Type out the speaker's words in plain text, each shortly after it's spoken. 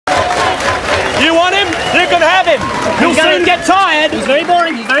You want him? You can have him. You'll soon get tired. He's very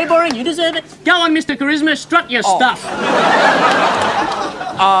boring. He's very boring. You deserve it. Go on, Mr. Charisma. Strut your stuff.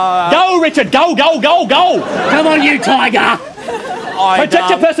 Go, Richard. Go, go, go, go. Come on, you tiger. Project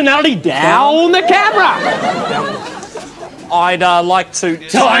your personality down the camera. I'd like to...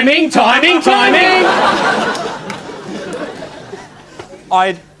 Timing, timing, timing.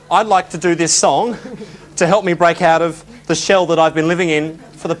 I'd like to do this song to help me break out of the shell that I've been living in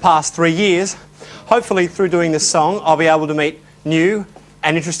for the past 3 years. Hopefully, through doing this song, I'll be able to meet new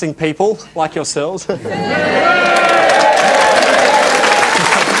and interesting people like yourselves. And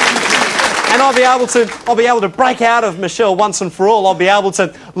I'll be able to break out of Michelle once and for all. I'll be able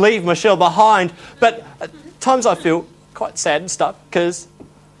to leave Michelle behind. But at times I feel quite sad and stuff because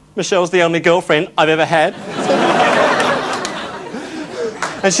Michelle's the only girlfriend I've ever had.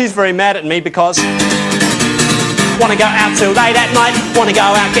 And she's very mad at me because wanna go out till late at night, wanna go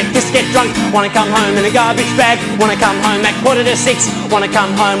out, get pissed, get drunk, wanna come home in a garbage bag, wanna come home at 6:15, wanna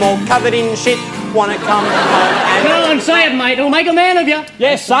come home all covered in shit, wanna come home and... Go on, say it, mate. It'll make a man of you.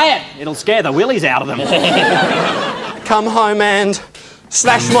 Yes, say it. It'll scare the willies out of them. Come home and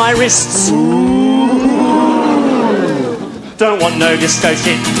slash my wrists. Don't want no disco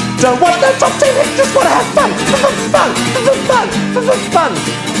shit. Don't want no top 10 hits, just wanna have fun. Fun.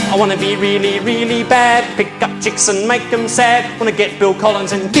 I wanna be really, really bad. Pick up chicks and make them sad. Wanna get Bill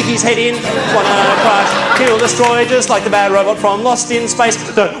Collins and kick his head in. Wanna crush, kill, destroy, just like the bad robot from Lost in Space.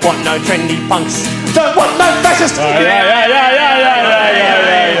 Don't want no trendy punks. Don't want no fascists.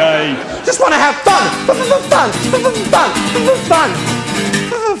 Just wanna have fun.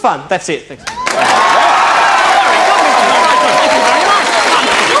 Fun. That's it. Thanks.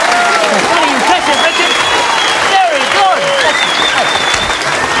 Bloody impressive, Richard. Very good.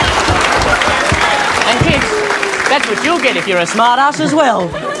 And kids, that's what you'll get if you're a smart ass as well.